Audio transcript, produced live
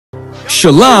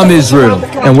Shalom, Israel.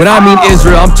 And when I mean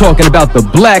Israel, I'm talking about the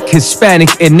Black,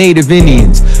 Hispanic, and Native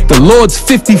Indians. The Lord's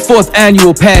 54th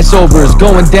annual Passover is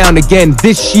going down again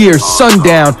this year,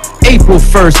 sundown, April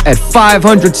 1st at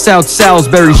 500 South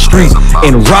Salisbury Street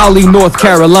in Raleigh, North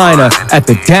Carolina at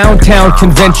the Downtown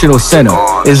Conventional Center.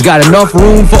 It's got enough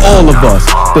room for all of us.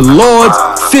 The Lord's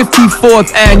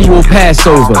 54th annual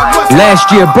Passover. Last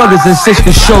year, brothers and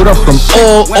sisters showed up from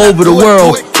all over the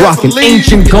world, rocking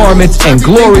ancient garments and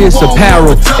glorious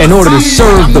apparel in order to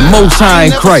serve the Most High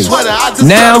in Christ.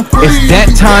 Now, it's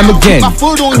that time again.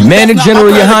 Commander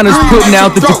General Yahanna is putting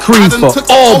out the decree for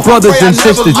all brothers and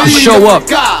sisters to show up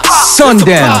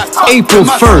sundown, April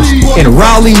 1st in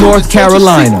Raleigh, North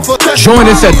Carolina. Join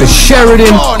us at the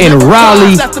Sheraton in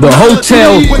Raleigh, the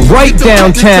hotel right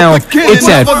downtown. It's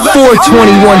at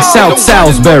 421 South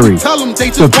Salisbury.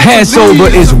 The Passover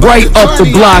is right up the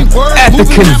block at the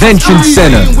convention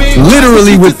center,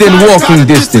 literally within walking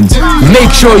distance.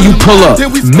 Make sure you pull up.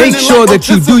 Make sure that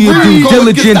you do your due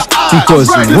diligence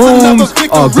because rooms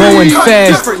are going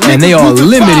fast and they are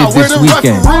limited this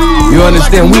weekend. You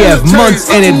understand? We have months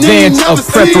in advance of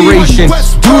preparation.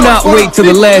 Do not wait till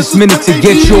the last minute to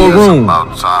get your room.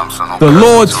 The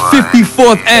Lord's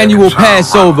 54th annual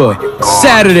Passover,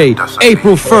 Saturday,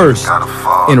 April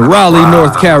 1st in Raleigh,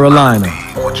 North Carolina.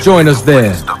 Join us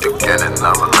there.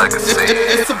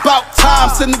 It's about time,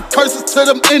 sending curses to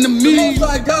them enemies.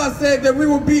 Like God said that we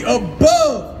will be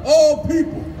above all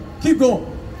people. Keep going.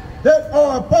 That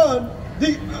are upon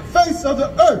the face of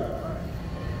the earth.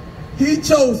 He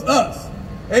chose us.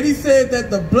 And he said that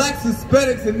the blacks,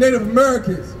 Hispanics, and Native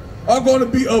Americans are going to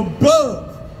be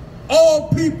above all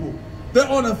people that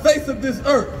are on the face of this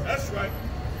earth. That's right.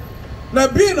 Now,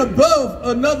 being above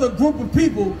another group of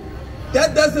people,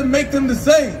 that doesn't make them the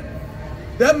same.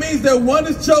 That means that one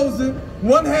is chosen,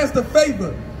 one has the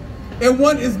favor, and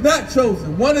one is not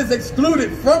chosen. One is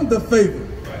excluded from the favor.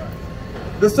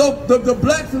 The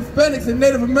blacks, Hispanics, and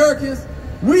Native Americans,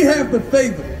 we have the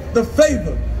favor. The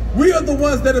favor. We are the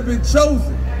ones that have been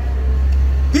chosen.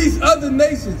 These other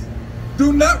nations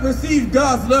do not receive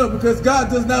God's love because God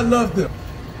does not love them.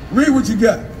 Read what you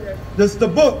got. This is the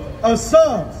book of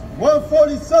Psalms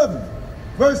 147,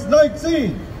 verse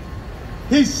 19.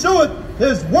 He showeth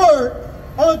his word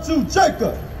unto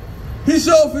Jacob. He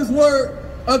showeth his word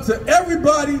unto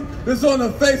everybody that's on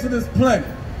the face of this planet.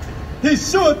 He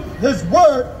showeth his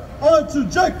word unto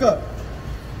Jacob.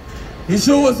 He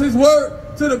showed us his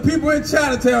word to the people in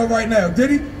Chinatown right now,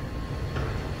 did he?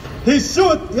 He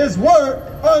showed his word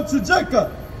unto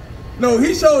Jacob. No,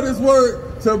 he showed his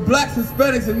word to blacks,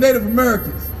 Hispanics, and Native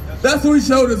Americans. That's who he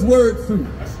showed his word to.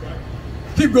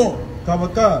 Keep going.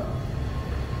 Kamakan.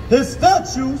 His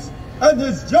statutes and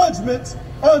his judgments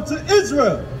unto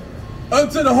Israel.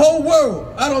 Unto the whole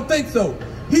world? I don't think so.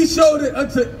 He showed it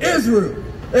unto Israel.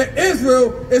 And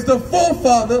Israel is the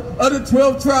forefather of the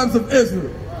 12 tribes of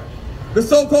Israel. The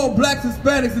so-called blacks,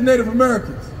 Hispanics, and Native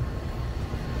Americans.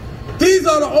 These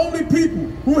are the only people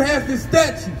who have his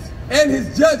statutes and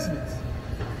his judgments.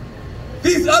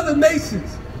 These other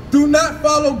nations do not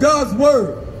follow God's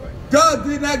word. God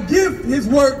did not give his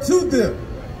word to them.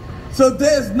 So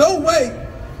there's no way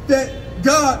that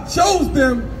God chose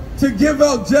them to give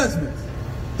out judgments.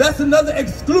 That's another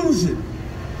exclusion.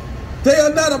 They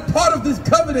are not a part of this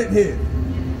covenant here.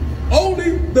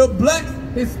 Only the blacks,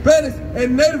 Hispanics,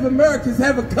 and Native Americans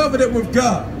have a covenant with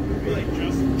God.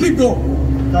 Keep going.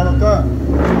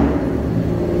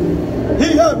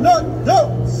 He have not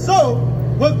dealt so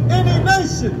with any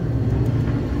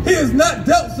nation. He has not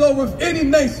dealt so with any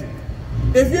nation.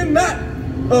 If you're not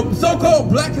a so-called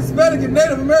black, Hispanic, and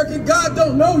Native American, God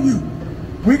don't know you.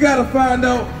 We got to find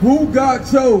out who God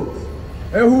chose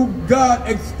and who God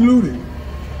excluded.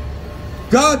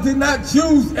 God did not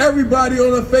choose everybody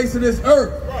on the face of this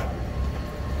earth.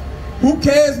 Who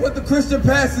cares what the Christian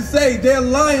pastors say? They're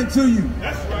lying to you.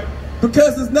 That's right.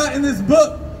 Because it's not in this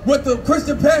book. What the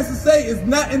Christian pastors say is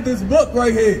not in this book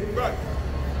right here. Right.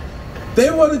 They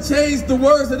want to change the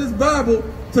words of this Bible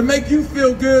to make you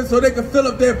feel good so they can fill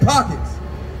up their pockets.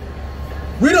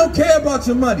 We don't care about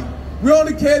your money. We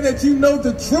only care that you know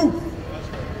the truth.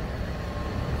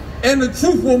 And the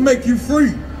truth will make you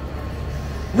free.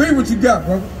 Read what you got,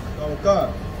 brother. Oh,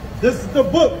 God. This is the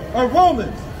book of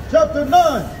Romans, chapter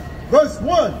 9, verse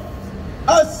 1.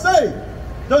 I say,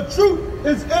 the truth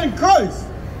is in Christ.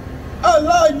 I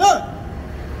lie not.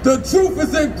 The truth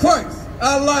is in Christ.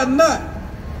 I lie not.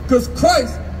 Because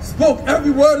Christ spoke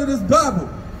every word of this Bible.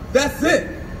 That's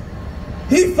it.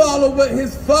 He followed what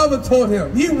his father taught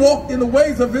him. He walked in the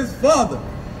ways of his father.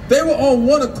 They were on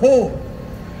one accord.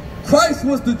 Christ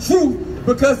was the truth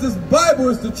because this Bible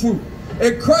is the truth.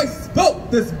 And Christ spoke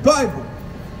this Bible.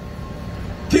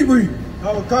 Keep reading.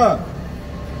 Our God.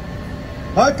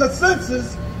 My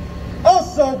consensus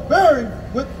also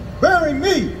bearing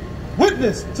me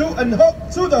witness to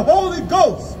the Holy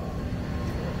Ghost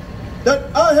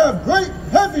that I have great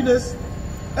heaviness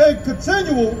and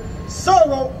continual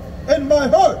sorrow in my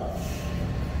heart.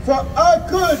 For I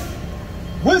could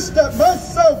wish that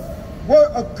myself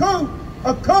were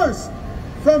accursed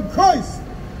from Christ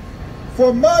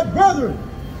for my brethren,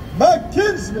 my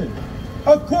kinsmen,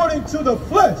 according to the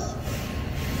flesh.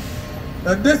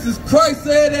 Now this is Christ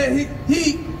saying that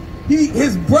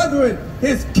his brethren,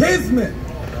 his kinsmen,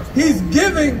 he's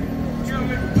giving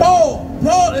Paul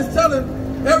is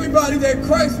telling everybody that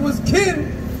Christ was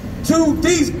kin to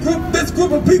this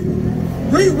group of people.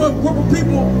 Read what group of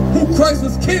people who Christ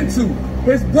was kin to,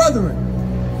 his brethren.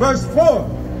 Verse 4,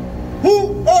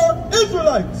 who are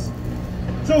Israelites,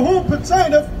 to whom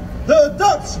pertaineth the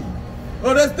adoption.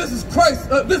 Oh, this is Christ,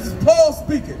 this is Paul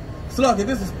speaking. Sluggy,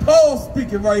 this is Paul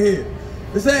speaking right here.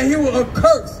 It's saying he will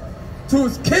accurse to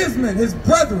his kinsmen, his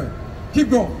brethren. Keep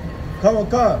going. Come on,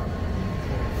 God.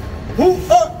 Who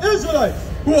are Israelites?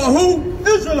 Who are who?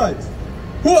 Israelites.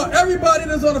 Who are everybody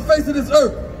that's on the face of this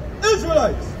earth?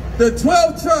 Israelites. The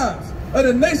 12 tribes of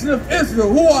the nation of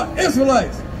Israel, who are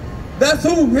Israelites. That's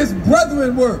who his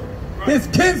brethren were, his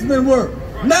kinsmen were.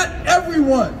 Not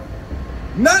everyone.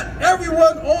 Not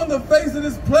everyone on the face of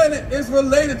this planet is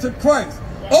related to Christ.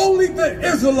 Only the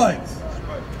Israelites.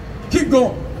 Keep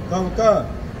going. Come on, God.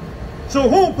 To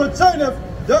whom pertaineth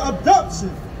the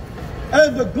adoption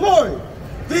and the glory.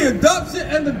 The adoption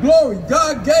and the glory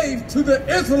God gave to the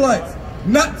Israelites,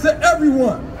 not to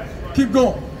everyone. Keep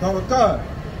going. Come on, God.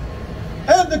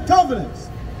 And the covenants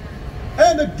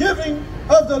and the giving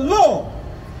of the law.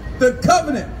 The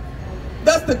covenant,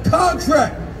 that's the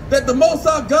contract that the Most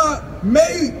High God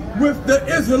made with the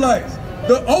Israelites.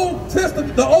 The Old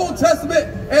Testament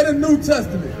and the New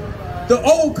Testament. The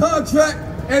old contract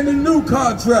and the new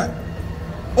contract.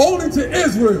 Only to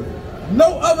Israel.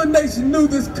 No other nation knew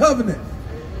this covenant.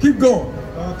 Keep going.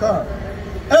 Okay.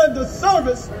 And the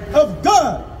service of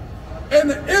God. And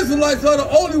the Israelites are the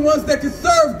only ones that can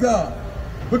serve God.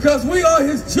 Because we are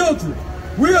his children.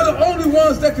 We are the only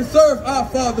ones that can serve our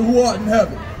Father who art in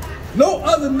heaven. No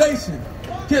other nation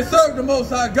can serve the Most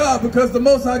High God because the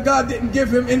Most High God didn't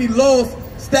give him any laws,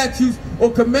 statutes,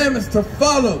 or commandments to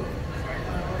follow.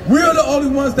 We are the only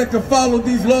ones that can follow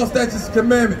these laws, statutes, and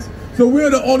commandments. So we are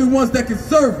the only ones that can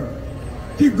serve him.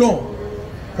 Keep going.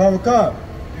 God.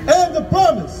 And the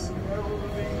promise,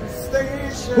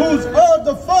 whose are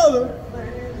the Father,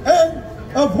 and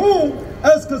of whom,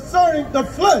 as concerning the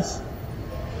flesh,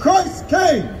 Christ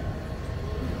came.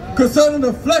 Concerning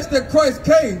the flesh that Christ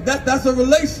came, that's a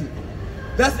relation.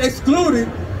 That's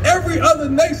excluding every other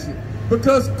nation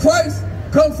because Christ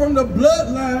comes from the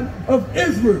bloodline of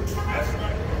Israel.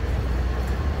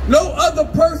 No other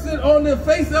person on the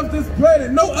face of this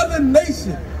planet, no other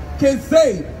nation can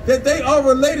say that they are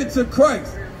related to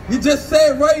Christ. He just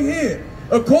said right here,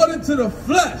 according to the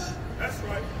flesh,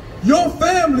 your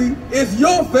family is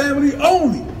your family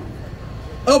only.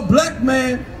 A black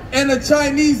man and a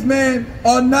Chinese man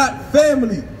are not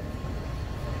family.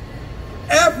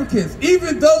 Africans,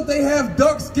 even though they have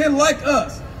dark skin like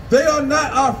us, they are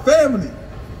not our family.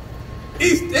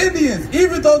 East Indians,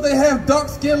 even though they have dark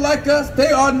skin like us,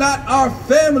 they are not our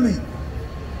family.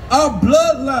 Our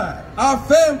bloodline, our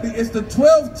family is the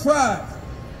 12 tribes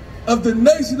of the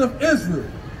nation of Israel.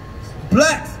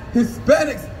 Blacks,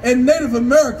 Hispanics, and Native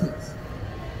Americans.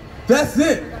 That's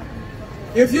it.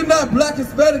 If you're not black,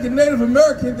 Hispanic, and Native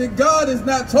American, then God is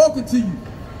not talking to you.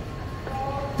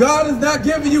 God is not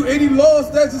giving you any laws,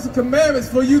 statutes, and commandments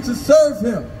for you to serve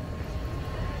him.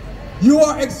 You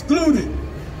are excluded.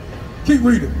 Keep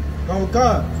reading. Oh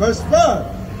God. Verse 5.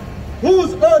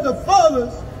 Whose are the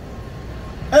fathers,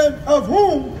 and of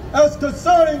whom, as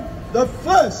concerning the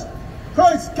flesh,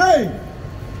 Christ came.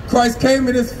 Christ came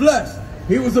in his flesh.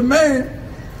 He was a man.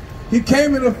 He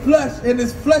came in the flesh, and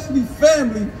his fleshly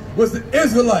family was the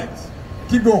Israelites.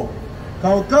 Keep going.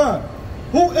 Oh God.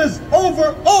 Who is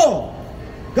over all.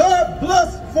 God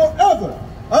bless forever.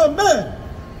 Amen.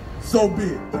 So be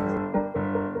it.